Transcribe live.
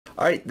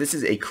All right, this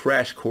is a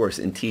crash course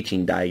in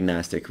teaching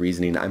diagnostic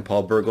reasoning. I'm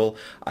Paul Burgle.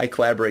 I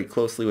collaborate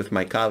closely with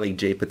my colleague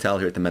Jay Patel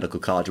here at the Medical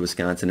College of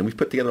Wisconsin, and we've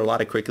put together a lot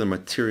of curriculum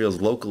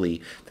materials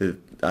locally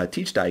to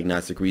teach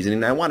diagnostic reasoning.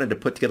 And I wanted to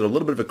put together a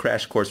little bit of a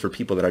crash course for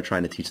people that are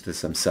trying to teach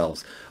this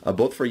themselves,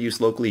 both for use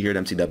locally here at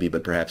MCW,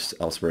 but perhaps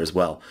elsewhere as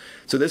well.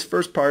 So this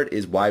first part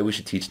is why we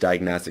should teach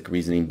diagnostic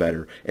reasoning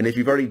better. And if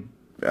you've already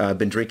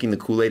been drinking the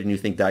Kool-Aid and you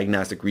think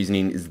diagnostic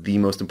reasoning is the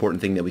most important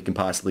thing that we can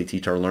possibly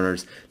teach our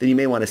learners, then you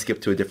may want to skip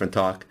to a different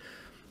talk.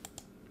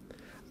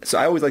 So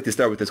I always like to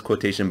start with this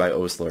quotation by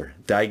Osler.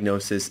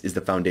 Diagnosis is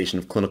the foundation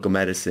of clinical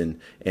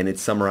medicine, and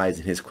it's summarized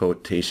in his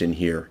quotation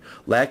here.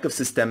 Lack of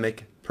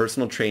systematic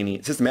personal training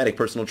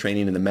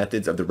in the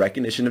methods of the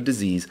recognition of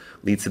disease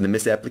leads to the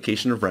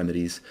misapplication of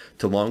remedies,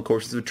 to long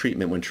courses of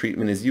treatment when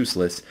treatment is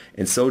useless,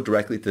 and so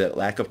directly to that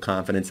lack of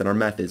confidence in our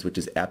methods, which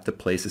is apt to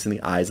place us in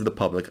the eyes of the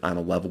public on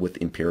a level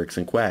with empirics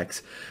and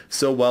quacks.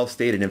 So well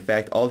stated. In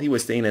fact, all he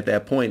was saying at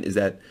that point is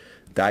that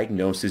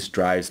diagnosis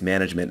drives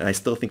management, and I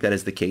still think that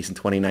is the case in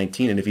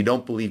 2019. And if you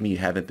don't believe me, you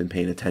haven't been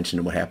paying attention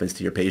to what happens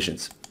to your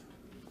patients.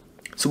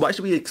 So why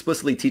should we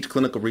explicitly teach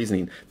clinical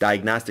reasoning,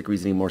 diagnostic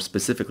reasoning more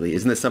specifically?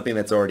 Isn't this something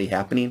that's already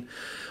happening?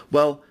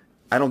 Well,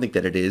 I don't think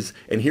that it is,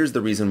 and here's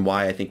the reason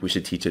why I think we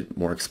should teach it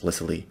more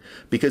explicitly.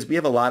 Because we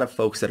have a lot of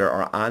folks that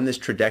are on this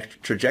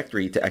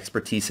trajectory to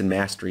expertise and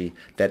mastery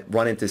that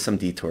run into some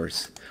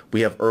detours.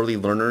 We have early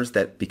learners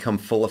that become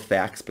full of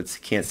facts but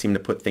can't seem to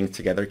put things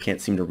together,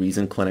 can't seem to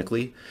reason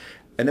clinically.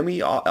 And then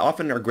we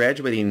often are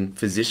graduating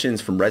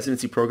physicians from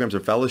residency programs or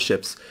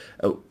fellowships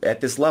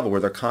at this level where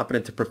they're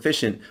competent to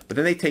proficient, but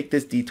then they take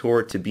this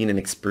detour to being an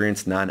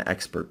experienced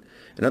non-expert.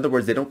 In other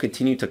words, they don't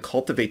continue to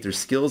cultivate their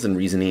skills in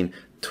reasoning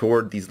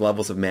toward these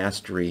levels of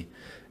mastery,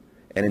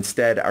 and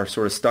instead are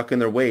sort of stuck in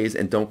their ways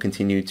and don't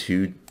continue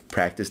to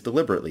practice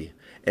deliberately.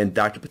 And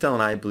Dr. Patel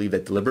and I believe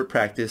that deliberate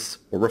practice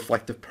or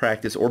reflective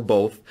practice or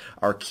both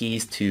are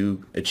keys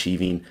to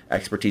achieving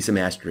expertise and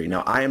mastery.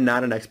 Now, I am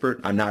not an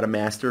expert, I'm not a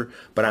master,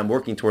 but I'm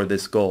working toward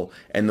this goal.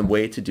 And the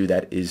way to do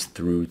that is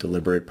through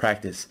deliberate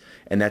practice.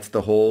 And that's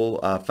the whole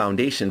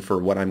foundation for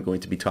what I'm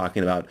going to be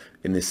talking about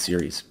in this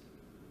series.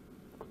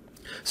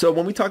 So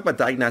when we talk about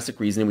diagnostic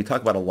reasoning, we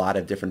talk about a lot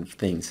of different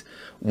things.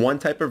 One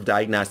type of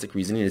diagnostic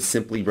reasoning is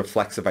simply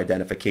reflexive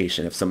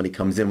identification. If somebody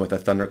comes in with a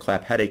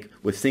thunderclap headache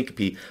with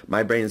syncope,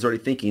 my brain is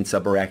already thinking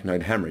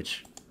subarachnoid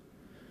hemorrhage.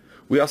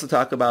 We also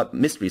talk about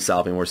mystery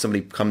solving, where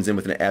somebody comes in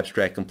with an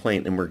abstract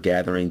complaint and we're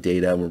gathering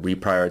data and we're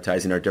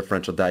reprioritizing our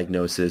differential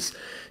diagnosis.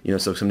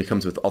 So if somebody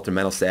comes with altered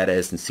mental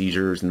status and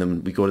seizures, and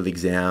then we go to the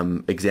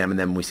examine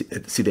them, and we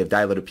see they have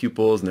dilated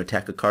pupils and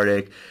they're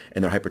tachycardic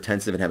and they're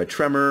hypertensive and have a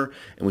tremor,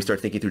 and we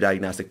start thinking through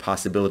diagnostic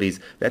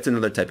possibilities. That's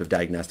another type of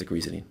diagnostic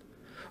reasoning.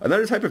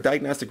 Another type of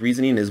diagnostic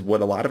reasoning is what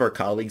a lot of our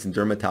colleagues in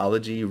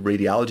dermatology,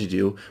 radiology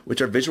do,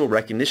 which are visual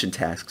recognition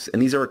tasks. And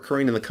these are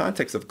occurring in the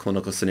context of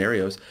clinical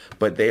scenarios,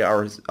 but they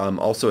are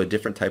also a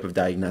different type of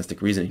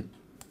diagnostic reasoning.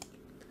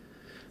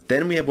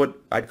 Then we have what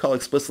I'd call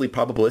explicitly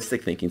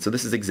probabilistic thinking. So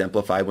this is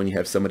exemplified when you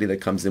have somebody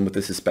that comes in with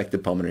a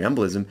suspected pulmonary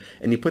embolism,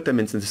 and you put them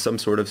into some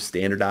sort of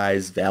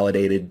standardized,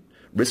 validated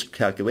risk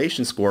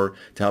calculation score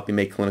to help you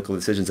make clinical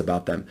decisions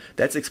about them.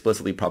 That's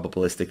explicitly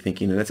probabilistic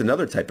thinking, and that's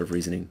another type of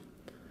reasoning.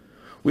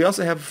 We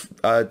also have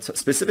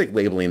specific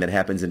labeling that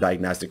happens in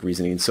diagnostic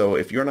reasoning. So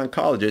if you're an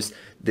oncologist,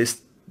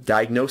 this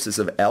diagnosis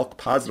of ALK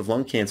positive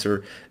lung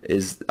cancer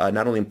is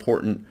not only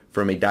important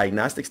from a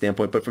diagnostic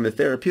standpoint, but from a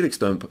therapeutic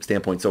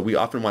standpoint. So we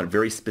often want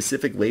very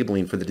specific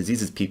labeling for the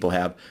diseases people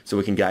have so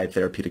we can guide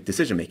therapeutic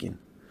decision making.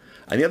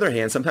 On the other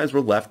hand, sometimes we're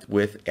left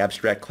with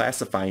abstract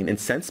classifying and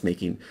sense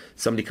making.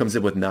 Somebody comes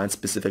in with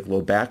non-specific low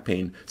back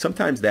pain.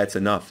 Sometimes that's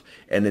enough,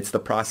 and it's the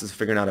process of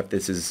figuring out if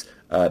this is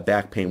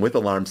back pain with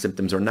alarm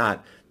symptoms or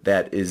not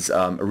that is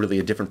really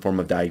a different form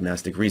of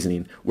diagnostic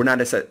reasoning. We're not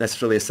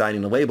necessarily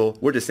assigning a label.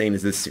 We're just saying,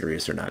 is this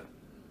serious or not?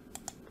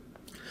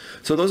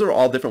 So those are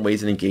all different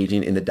ways of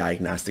engaging in the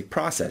diagnostic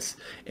process.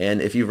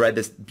 And if you've read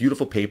this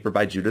beautiful paper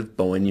by Judith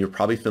Bowen, you're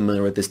probably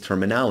familiar with this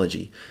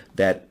terminology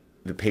that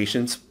the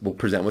patients will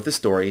present with a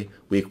story,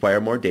 we acquire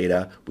more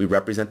data, we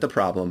represent the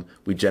problem,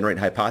 we generate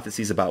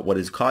hypotheses about what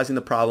is causing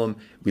the problem,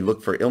 we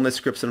look for illness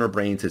scripts in our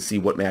brain to see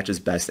what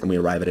matches best, and we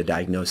arrive at a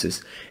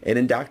diagnosis. And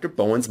in Dr.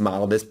 Bowen's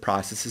model, this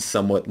process is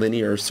somewhat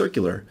linear or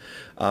circular.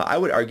 I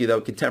would argue that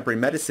with contemporary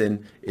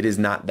medicine, it is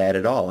not that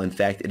at all. In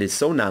fact, it is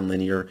so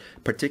nonlinear,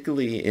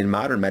 particularly in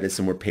modern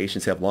medicine where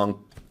patients have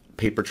long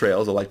paper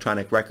trails,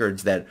 electronic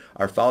records that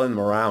are following them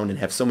around and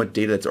have so much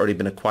data that's already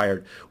been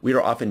acquired. We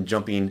are often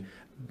jumping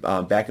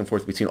back and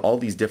forth between all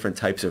these different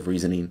types of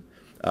reasoning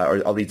or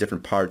all these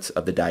different parts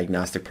of the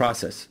diagnostic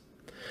process.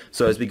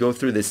 So as we go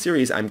through this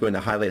series, I'm going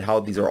to highlight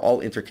how these are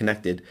all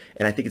interconnected,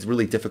 and I think it's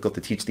really difficult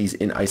to teach these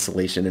in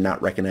isolation and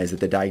not recognize that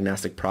the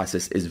diagnostic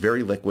process is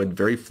very liquid,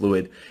 very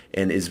fluid,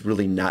 and is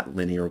really not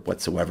linear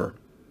whatsoever.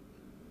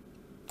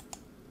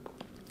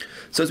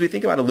 So as we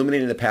think about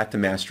illuminating the path to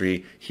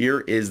mastery, here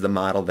is the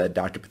model that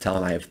Dr. Patel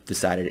and I have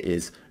decided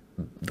is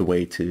the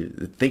way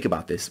to think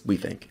about this, we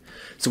think.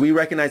 So we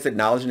recognize that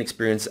knowledge and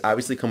experience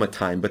obviously come with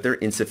time, but they're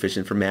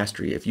insufficient for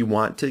mastery. If you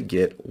want to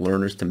get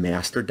learners to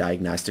master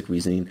diagnostic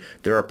reasoning,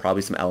 there are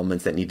probably some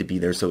elements that need to be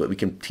there so that we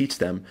can teach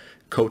them,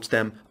 coach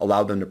them,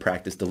 allow them to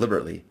practice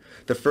deliberately.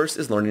 The first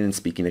is learning and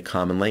speaking a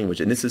common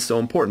language. And this is so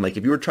important. Like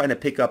if you were trying to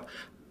pick up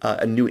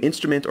a new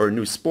instrument or a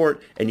new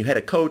sport and you had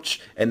a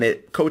coach and the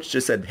coach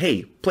just said,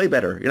 hey, play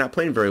better. You're not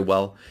playing very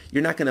well.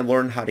 You're not going to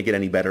learn how to get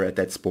any better at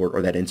that sport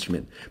or that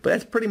instrument. But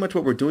that's pretty much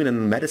what we're doing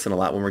in medicine a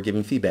lot when we're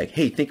giving feedback.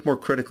 Hey, think more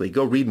critically.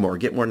 Go read more.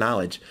 Get more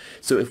knowledge.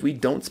 So if we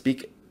don't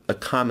speak a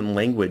common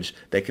language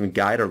that can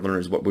guide our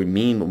learners what we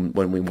mean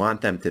when we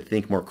want them to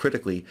think more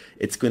critically,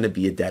 it's going to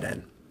be a dead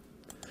end.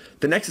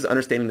 The next is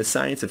understanding the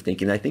science of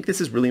thinking. I think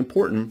this is really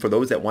important for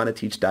those that want to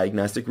teach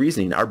diagnostic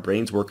reasoning. Our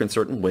brains work in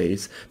certain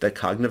ways that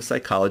cognitive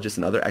psychologists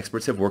and other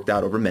experts have worked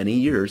out over many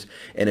years.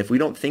 And if we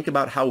don't think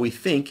about how we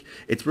think,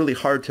 it's really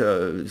hard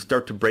to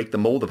start to break the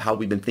mold of how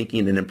we've been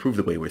thinking and improve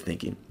the way we're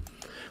thinking.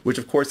 Which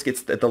of course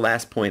gets at the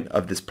last point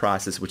of this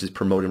process, which is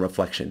promoting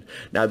reflection.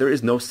 Now, there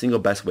is no single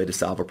best way to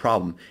solve a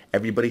problem.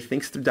 Everybody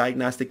thinks through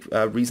diagnostic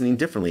reasoning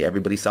differently.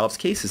 Everybody solves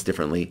cases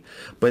differently.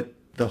 But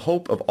the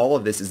hope of all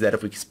of this is that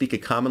if we speak a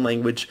common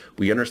language,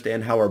 we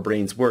understand how our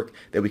brains work,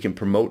 that we can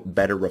promote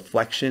better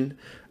reflection,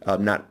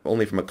 not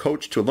only from a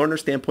coach to a learner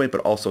standpoint, but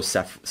also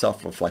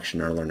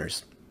self-reflection in our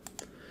learners.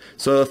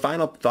 So the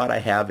final thought I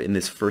have in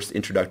this first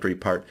introductory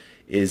part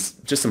is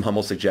just some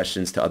humble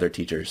suggestions to other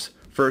teachers.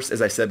 First,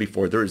 as I said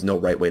before, there is no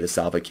right way to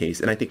solve a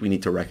case, and I think we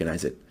need to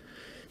recognize it.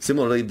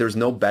 Similarly, there's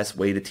no best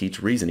way to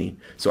teach reasoning.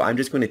 So I'm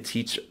just going to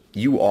teach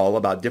you all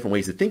about different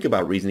ways to think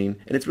about reasoning,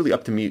 and it's really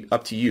up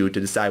to you to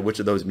decide which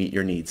of those meet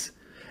your needs.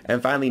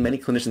 And finally, many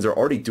clinicians are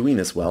already doing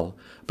this well,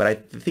 but I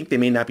think they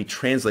may not be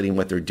translating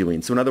what they're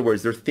doing. So in other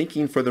words, they're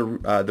thinking for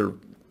their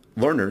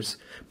learners,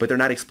 but they're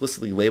not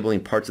explicitly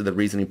labeling parts of the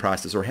reasoning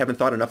process or haven't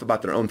thought enough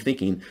about their own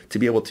thinking to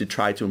be able to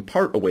try to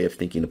impart a way of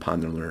thinking upon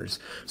their learners.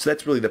 So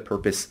that's really the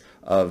purpose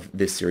of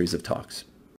this series of talks.